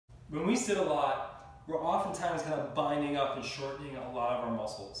when we sit a lot, we're oftentimes kind of binding up and shortening a lot of our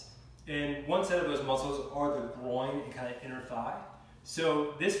muscles. And one set of those muscles are the groin and kind of inner thigh.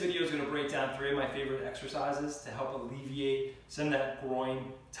 So this video is going to break down 3 of my favorite exercises to help alleviate some of that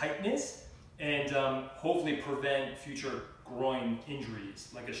groin tightness and hopefully prevent future groin injuries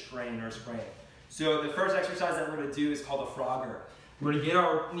like a strain or a sprain. So the first exercise that we're going to do is called a frogger. We're going to get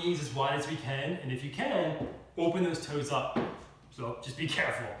our knees as wide as we can, and if you can, open those toes up. So just be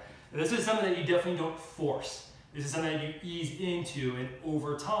careful. And this is something that you definitely don't force. This is something that you ease into, and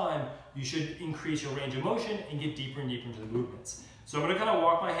over time, you should increase your range of motion and get deeper and deeper into the movements. So I'm going to kind of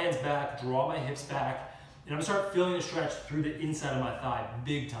walk my hands back, draw my hips back, and I'm going to start feeling the stretch through the inside of my thigh,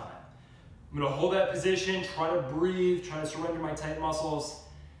 big time. I'm going to hold that position, try to breathe, try to surrender my tight muscles.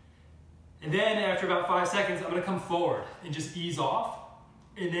 And then after about 5 seconds, I'm going to come forward and just ease off,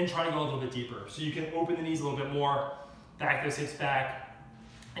 and then try to go a little bit deeper. So you can open the knees a little bit more, back those hips back,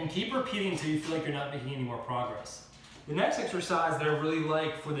 and keep repeating until you feel like you're not making any more progress. The next exercise that I really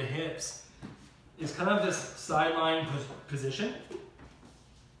like for the hips is kind of this sideline position.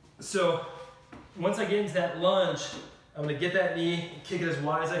 So once I get into that lunge, I'm going to get that knee, kick it as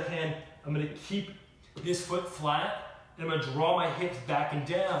wide as I can. I'm going to keep this foot flat, and I'm going to draw my hips back and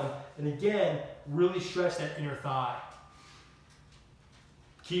down, and again, really stretch that inner thigh.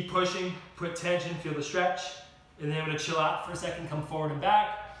 Keep pushing, put tension, feel the stretch, and then I'm going to chill out for a second, come forward and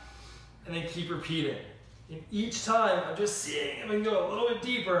back, and then keep repeating. And each time, I'm just seeing if I can go a little bit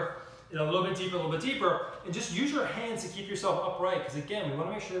deeper, and a little bit deeper, a little bit deeper, and just use your hands to keep yourself upright, because again, we want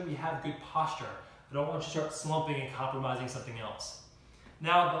to make sure that we have good posture. I don't want you to start slumping and compromising something else.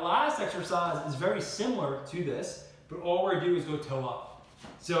 Now, the last exercise is very similar to this, but all we're going to do is go toe up.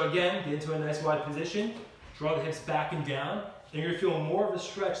 So again, get into a nice wide position, draw the hips back and down, and you're going to feel more of a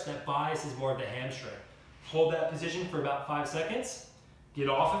stretch that biases more of the hamstring. Hold that position for about 5 seconds, get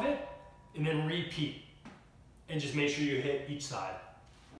off of it, and then repeat. And just make sure you hit each side.